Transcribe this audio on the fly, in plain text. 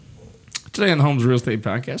Today on the Homes Real Estate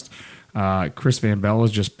Podcast, Chris Van Bell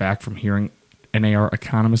is just back from hearing NAR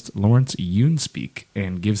economist Lawrence Yun speak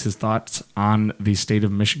and gives his thoughts on the state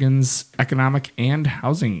of Michigan's economic and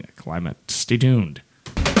housing climate. Stay tuned.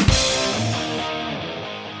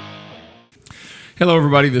 Hello,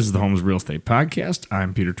 everybody. This is the Homes Real Estate Podcast.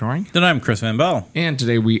 I'm Peter Turing. And I'm Chris Van Bell. And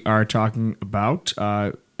today we are talking about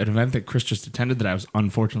an event that Chris just attended that I was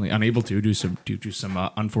unfortunately unable to due to some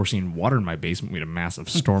unforeseen water in my basement. We had a massive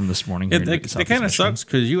storm this morning. It kind of sucks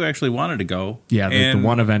because you actually wanted to go. Yeah, the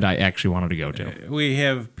one event I actually wanted to go to. We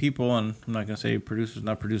have people, and I'm not going to say producers,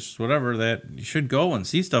 not producers, whatever, that you should go and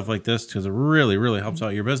see stuff like this because it really, really helps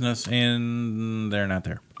out your business, and they're not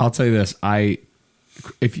there. I'll tell you this.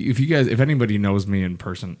 If anybody knows me in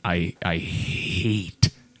person, I hate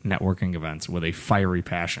networking events with a fiery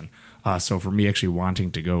passion. So for me, actually wanting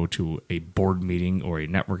to go to a board meeting or a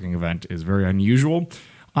networking event is very unusual.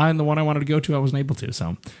 And the one I wanted to go to, I wasn't able to.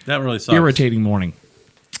 So that really sucks. Irritating morning.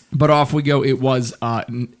 But off we go. It was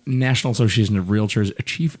National Association of Realtors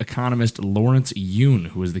Chief Economist Lawrence Yun,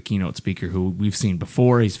 who was the keynote speaker, who we've seen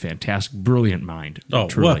before. He's a fantastic, brilliant mind. Oh,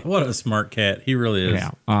 truly. What a smart cat. He really is.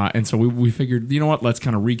 Yeah. And so we figured, you know what, let's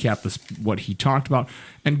kind of recap what he talked about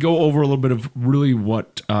and go over a little bit of really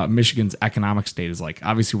what Michigan's economic state is like.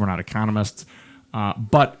 Obviously, we're not economists,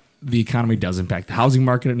 but the economy does impact the housing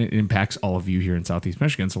market, and it impacts all of you here in Southeast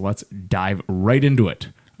Michigan. So let's dive right into it.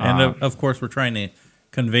 And, of course, we're trying to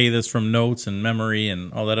convey this from notes and memory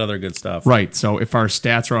and all that other good stuff. Right. So if our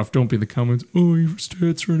stats are off, don't be in the comments, oh, your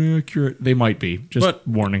stats are inaccurate. They might be. Just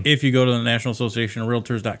warning. If you go to the National Association of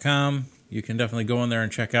Realtors.com, you can definitely go in there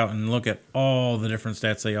and check out and look at all the different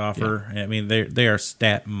stats they offer. Yeah. I mean, they are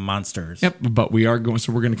stat monsters. Yep. But we're going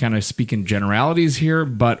to kind of speak in generalities here,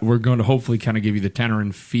 but we're going to hopefully kind of give you the tenor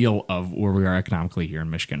and feel of where we are economically here in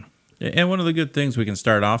Michigan. And one of the good things we can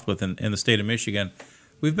start off with in the state of Michigan,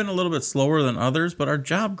 we've been a little bit slower than others, but our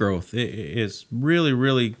job growth is really,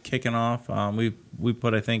 really kicking off. We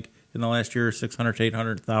put, I think, in the last year, 600 to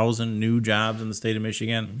 800,000 new jobs in the state of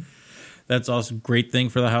Michigan. Mm-hmm. That's also a great thing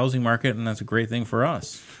for the housing market, and that's a great thing for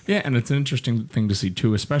us. Yeah, and it's an interesting thing to see,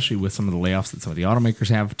 too, especially with some of the layoffs that some of the automakers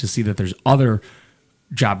have, to see that there's other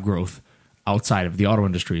job growth outside of the auto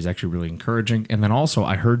industry is actually really encouraging. And then also,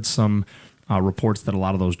 I heard some reports that a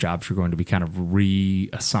lot of those jobs are going to be kind of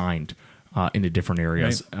reassigned into different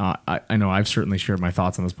areas. Right. I know I've certainly shared my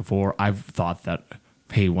thoughts on this before. I've thought that,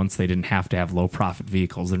 hey, once they didn't have to have low-profit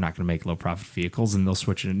vehicles, they're not going to make low-profit vehicles, and they'll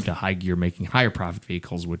switch it into high gear, making higher-profit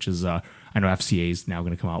vehicles, which is, I know FCA is now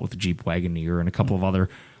going to come out with the Jeep Wagoneer and a couple of other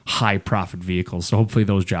high-profit vehicles. So hopefully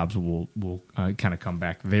those jobs will kind of come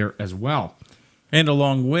back there as well. And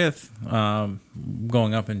along with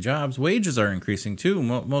going up in jobs, wages are increasing too.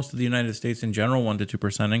 Most of the United States in general, 1% to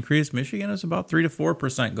 2% increase. Michigan is about 3% to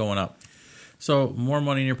 4% going up. So more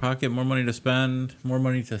money in your pocket, more money to spend, more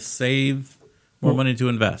money to save, more money to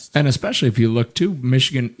invest. And especially if you look, too,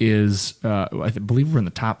 Michigan is, I believe we're in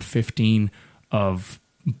the top 15 of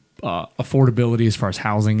affordability as far as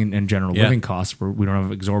housing and general living costs, where we don't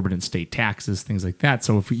have exorbitant state taxes, things like that.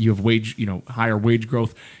 So if you have higher wage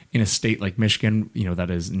growth in a state like Michigan,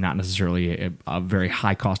 that is not necessarily a very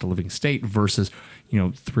high cost of living state versus, 3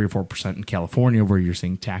 or 4% in California, where you're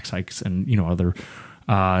seeing tax hikes and, other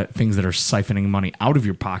things that are siphoning money out of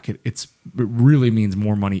your pocket. It really means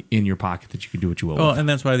more money in your pocket that you can do what you will. Well, and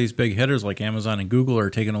that's why these big hitters like Amazon and Google are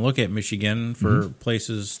taking a look at Michigan for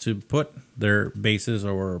places to put their bases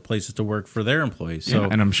or places to work for their employees. So,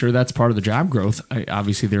 and I'm sure that's part of the job growth.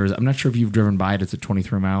 Obviously, I'm not sure if you've driven by it. It's at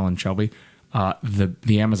 23 Mile in Shelby.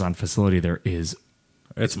 The Amazon facility there is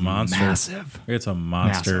it's monster. Massive. It's a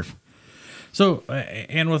monster. Massive. So,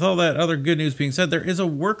 and with all that other good news being said, there is a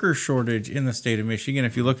worker shortage in the state of Michigan.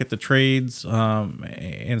 If you look at the trades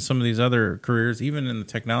and some of these other careers, even in the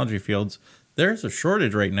technology fields, there's a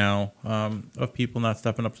shortage right now of people not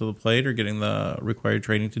stepping up to the plate or getting the required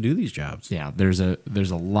training to do these jobs. Yeah, there's a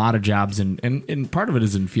lot of jobs, and part of it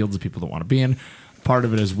is in fields that people don't want to be in. Part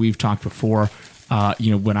of it is we've talked before.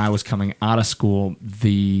 When I was coming out of school,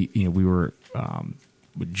 we were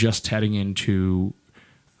just heading into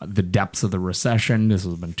the depths of the recession. This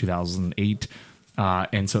was in 2008.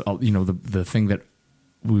 And so, the thing that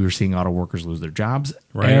we were seeing auto workers lose their jobs,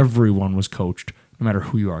 right. Everyone was coached, no matter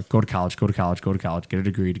who you are, go to college, get a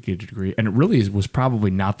degree. And it really was probably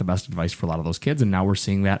not the best advice for a lot of those kids. And now we're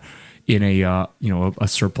seeing that in a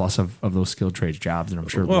surplus of those skilled trades jobs. And I'm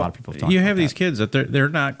sure a lot of people have talked about that. You have these kids that they're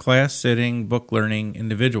not class sitting, book learning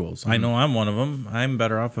individuals. Mm-hmm. I know I'm one of them. I'm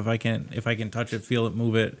better off if I can touch it, feel it,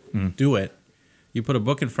 move it, do it. You put a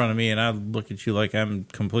book in front of me, and I look at you like I'm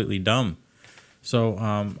completely dumb. So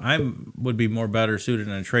I would be more better suited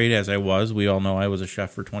in a trade as I was. We all know I was a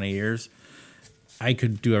chef for 20 years. I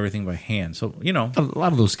could do everything by hand. So, a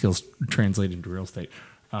lot of those skills translate into real estate.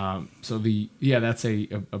 That's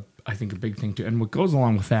I think a big thing too. And what goes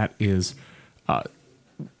along with that is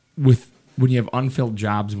when you have unfilled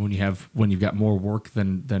jobs, when you've got more work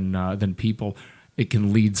than people, it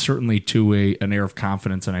can lead certainly to an air of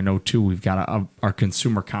confidence. And I know too, we've got our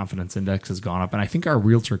consumer confidence index has gone up, and I think our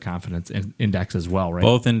realtor confidence index as well, right?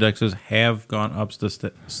 Both indexes have gone up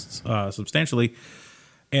substantially,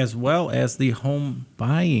 as well as the home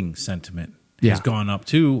buying sentiment has gone up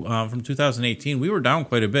too. From 2018, we were down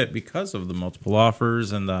quite a bit because of the multiple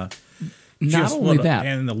offers and the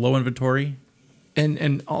low inventory.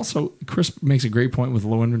 And also, Chris makes a great point with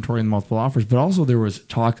low inventory and multiple offers, but also there was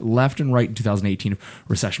talk left and right in 2018 of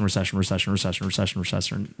recession,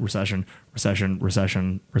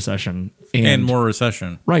 and more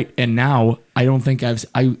recession. Right, and now I don't think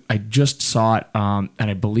I just saw it, and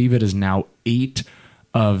I believe it is now 8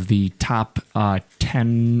 of the top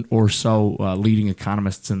 10 or so leading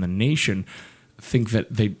economists in the nation think that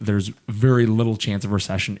there's very little chance of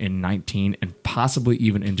recession in 19 and possibly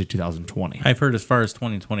even into 2020. I've heard as far as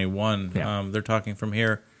 2021, they're talking from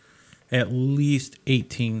here at least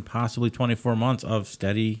 18, possibly 24 months of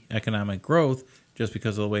steady economic growth just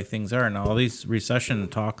because of the way things are. Now, all these recession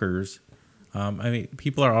talkers,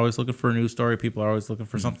 people are always looking for a news story. People are always looking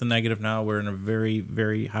for something negative now. We're in a very,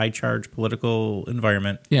 very high-charged political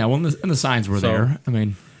environment. Yeah, well, and the signs were there.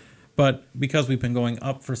 But because we've been going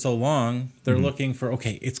up for so long, they're looking for,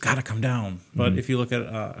 okay, it's got to come down. But if you look at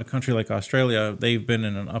a country like Australia, they've been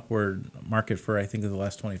in an upward market for, I think, the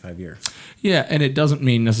last 25 years. Yeah, and it doesn't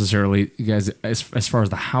mean necessarily, guys, as far as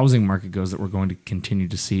the housing market goes, that we're going to continue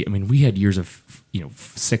to see. We had years of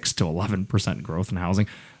 6 to 11% growth in housing.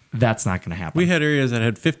 That's not going to happen. We had areas that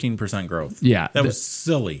had 15% growth. Yeah, that was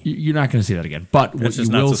silly. You're not going to see that again. But it's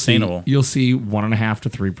just not sustainable. You'll see 1.5 to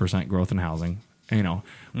 3% growth in housing.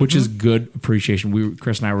 Which is good appreciation.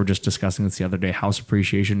 Chris and I were just discussing this the other day. House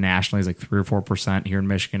appreciation nationally is like 3 or 4%. Here in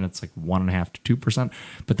Michigan, it's like 1.5 to 2%.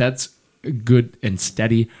 But that's good and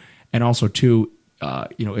steady. And also, too,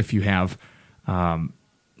 if you have,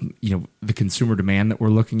 the consumer demand that we're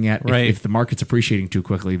looking at, right. if the market's appreciating too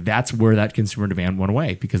quickly, that's where that consumer demand went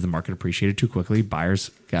away because the market appreciated too quickly. Buyers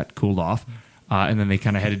got cooled off. And then they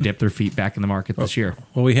kind of had to dip their feet back in the market this year.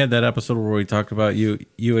 Well, we had that episode where we talked about you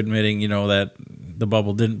admitting, that the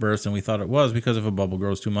bubble didn't burst, and we thought it was because if a bubble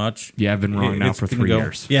grows too much. Yeah, I've been wrong now for 3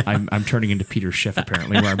 years. Yeah. I'm turning into Peter Schiff,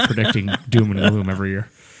 apparently, where I'm predicting doom and gloom every year.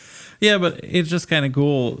 Yeah, but it's just kind of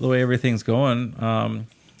cool the way everything's going.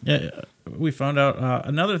 We found out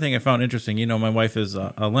another thing I found interesting. My wife is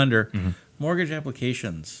a lender. Mm-hmm. Mortgage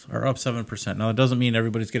applications are up 7%. Now, it doesn't mean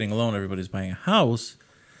everybody's getting a loan, everybody's buying a house.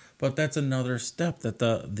 But that's another step that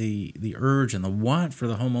the urge and the want for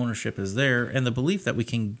the home ownership is there, and the belief that we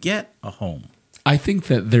can get a home. I think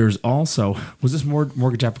that there's also, was this more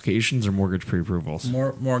mortgage applications or mortgage pre-approvals?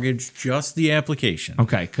 Mortgage, just the application.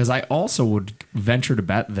 Okay, because I also would venture to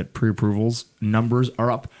bet that pre-approvals numbers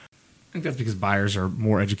are up. I think that's because buyers are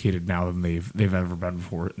more educated now than they've ever been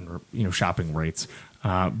before in shopping rates.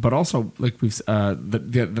 But also, like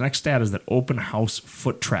the next stat is that open house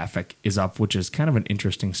foot traffic is up, which is kind of an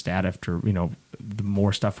interesting stat after the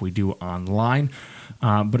more stuff we do online.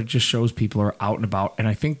 But it just shows people are out and about, and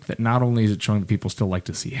I think that not only is it showing that people still like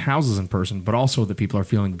to see houses in person, but also that people are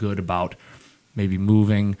feeling good about maybe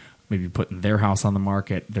moving, maybe putting their house on the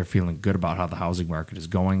market. They're feeling good about how the housing market is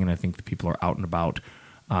going, and I think that people are out and about,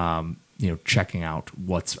 checking out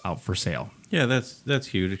what's out for sale. Yeah, that's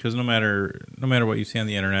huge because no matter what you see on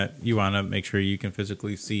the internet, you want to make sure you can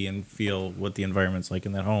physically see and feel what the environment's like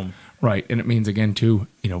in that home. Right, and it means again too,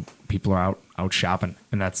 people are out shopping,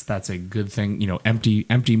 and that's a good thing.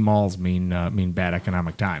 Empty malls mean bad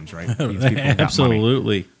economic times, right?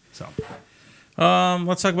 Absolutely. So,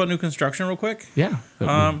 let's talk about new construction real quick. Yeah,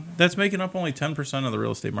 that's making up only 10% of the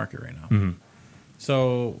real estate market right now. Mm-hmm.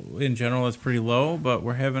 So, in general, it's pretty low, but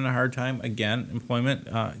we're having a hard time, again, employment,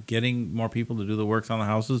 getting more people to do the works on the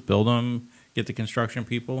houses, build them, get the construction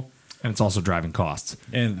people. And it's also driving costs.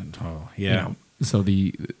 And, so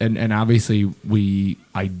and obviously, we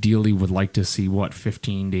ideally would like to see,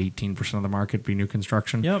 15 to 18% of the market be new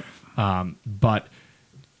construction. Yep. But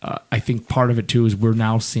I think part of it, too, is we're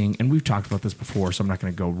now seeing, and we've talked about this before, so I'm not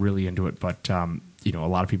going to go really into it, but a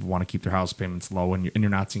lot of people want to keep their house payments low, and you're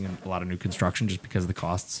not seeing a lot of new construction just because of the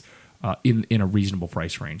costs in a reasonable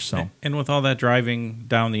price range. So, and with all that driving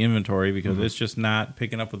down the inventory, because it's just not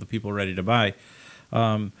picking up with the people ready to buy,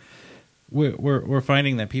 we're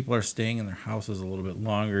finding that people are staying in their houses a little bit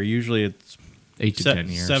longer. Usually, 8 to 10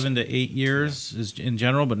 years. 7 to 8 years is in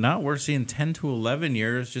general, but now we're seeing 10 to 11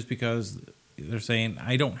 years just because they're saying,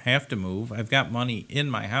 I don't have to move. I've got money in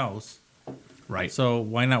my house. Right. So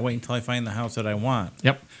why not wait until I find the house that I want?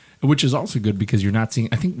 Yep. Which is also good because you're not seeing,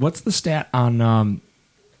 I think, what's the stat on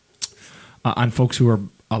folks who are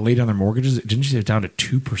late on their mortgages? Didn't you say it's down to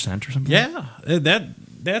 2% or something? Yeah,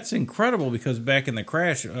 that's incredible because back in the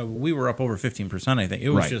crash, we were up over 15%, I think.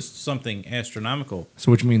 It was just something astronomical.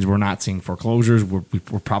 So which means we're not seeing foreclosures. We're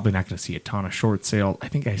probably not going to see a ton of short sales. I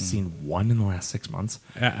think I've seen one in the last 6 months.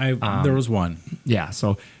 There was one. Yeah.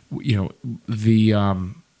 So, the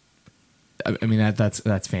I mean,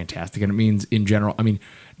 that's fantastic. And it means in general, I mean,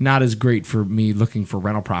 not as great for me looking for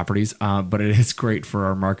rental properties, but it is great for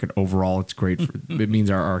our market overall. It's great. It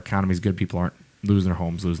means our economy is good. People aren't losing their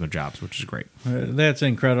homes, losing their jobs, which is great. That's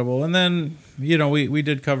incredible. And then, we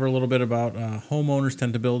did cover a little bit about homeowners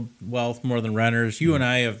tend to build wealth more than renters. You and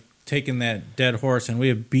I have taken that dead horse and we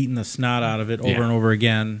have beaten the snot out of it over and over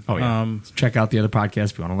again. Oh, yeah. So check out the other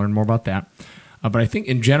podcast if you want to learn more about that. But I think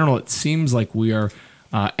in general, it seems like we are,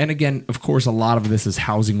 and again, of course, a lot of this is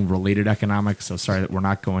housing-related economics, so sorry that we're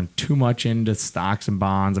not going too much into stocks and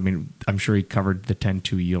bonds. I mean, I'm sure he covered the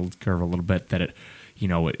 10-2 yield curve a little bit, that it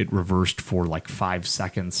reversed for like 5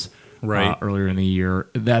 seconds earlier in the year.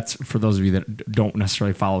 That's, for those of you that don't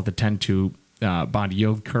necessarily follow the 10-2 bond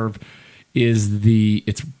yield curve,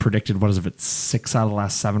 it's predicted, if it's 6 out of the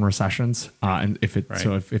last 7 recessions, and if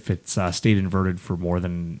it's stayed inverted for more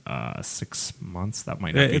than 6 months, that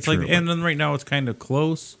might not be true. And then right now it's kind of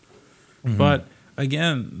close, but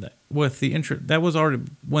again, with the interest, that was already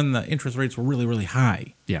when the interest rates were really, really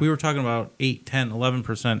high. Yeah. We were talking about 8, 10,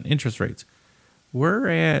 11% interest rates. We're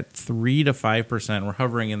at 3 to 5%. We're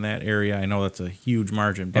hovering in that area. I know that's a huge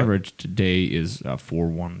margin. But average today is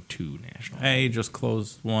 4.12 national. I just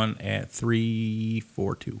closed one at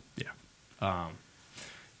 3.42. Yeah.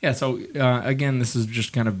 So again, this has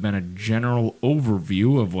just kind of been a general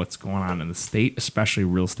overview of what's going on in the state, especially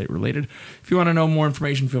real estate related. If you want to know more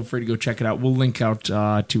information, feel free to go check it out. We'll link out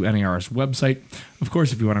to NAR's website. Of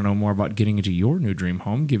course, if you want to know more about getting into your new dream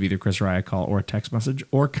home, give either Chris or I a call or a text message,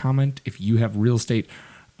 or comment if you have real estate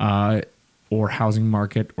or housing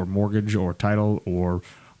market or mortgage or title or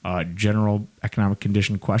general economic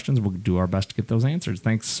condition questions. We'll do our best to get those answers.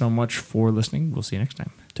 Thanks so much for listening. We'll see you next time.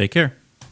 Take care.